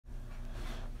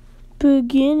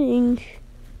beginning.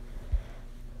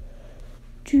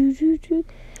 I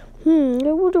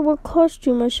wonder what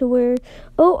costume I should wear.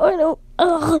 Oh, I know.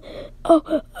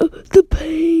 The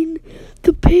pain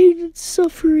and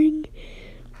suffering.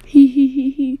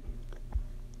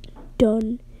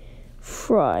 Done.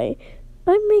 Fry.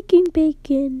 I'm making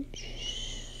bacon.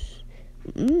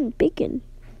 Bacon.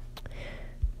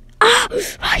 Ah,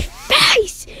 my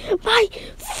face! My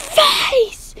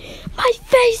face! My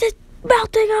face is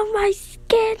melting on my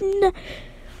skin.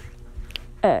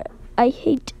 I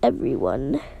hate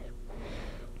everyone.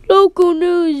 Local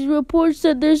news reports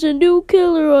that there's a new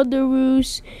killer on the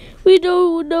loose. We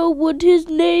don't know what his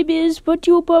name is, but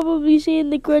you'll probably see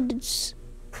in the credits.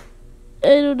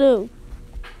 I don't know.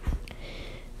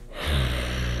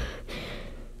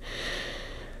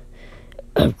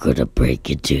 I'm gonna break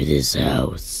into this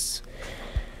house.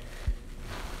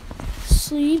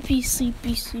 Sleepy.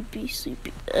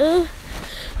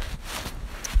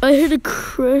 I heard a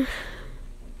crashing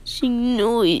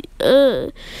noise.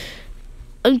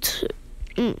 I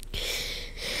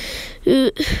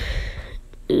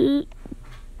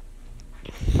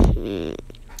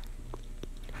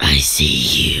see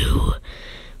you.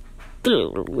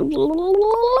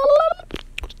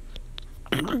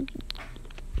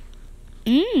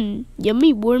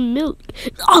 Yummy warm milk.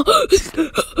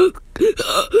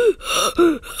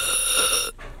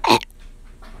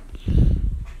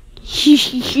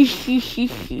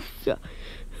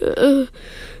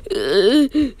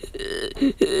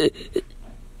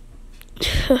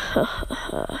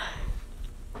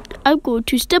 I'm going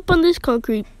to step on this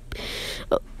concrete.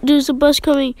 Oh, there's a bus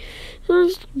coming.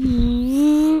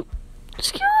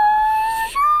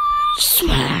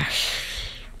 Smash.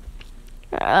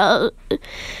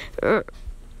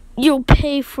 You'll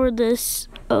pay for this.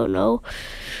 Oh no.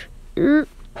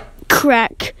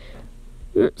 Crack.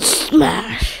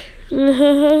 Smash.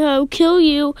 I'll kill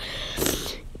you.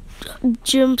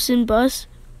 Jumps in bus.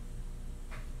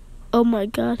 Oh my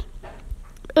god.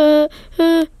 Oh,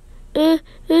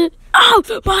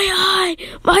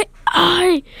 my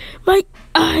eye.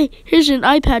 Here's an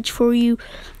eye patch for you.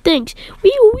 Thanks.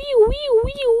 Wee.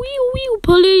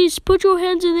 Police, put your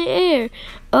hands in the air.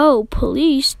 Oh,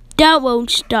 police, that won't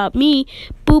stop me.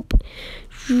 Boop.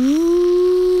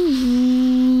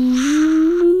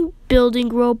 Building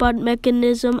robot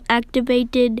mechanism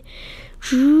activated.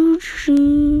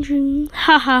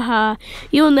 Ha.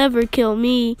 You'll never kill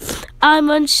me. I'm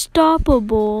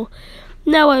unstoppable.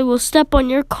 Now I will step on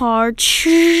your car.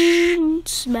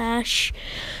 Smash.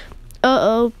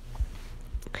 Uh-oh.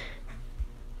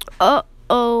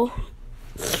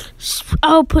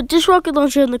 I'll put this rocket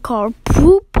launcher in the car.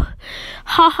 Boop.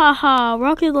 Ha.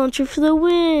 Rocket launcher for the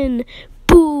win.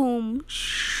 Boom.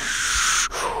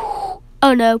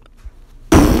 Oh no.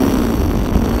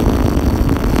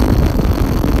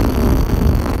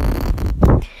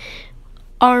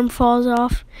 Arm falls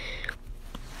off.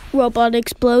 Robot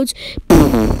explodes.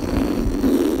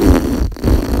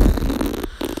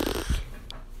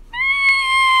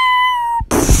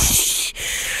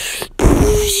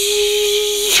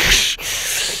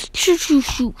 Shoot.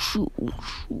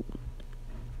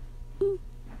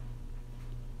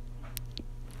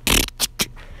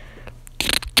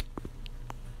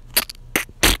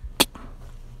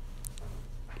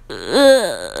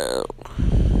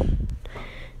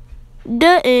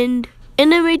 The end.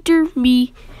 Animator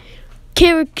me.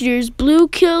 Characters: Blue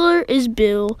Killer is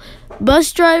Bill.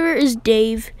 Bus driver is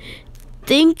Dave.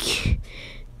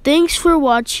 Thanks for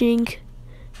watching.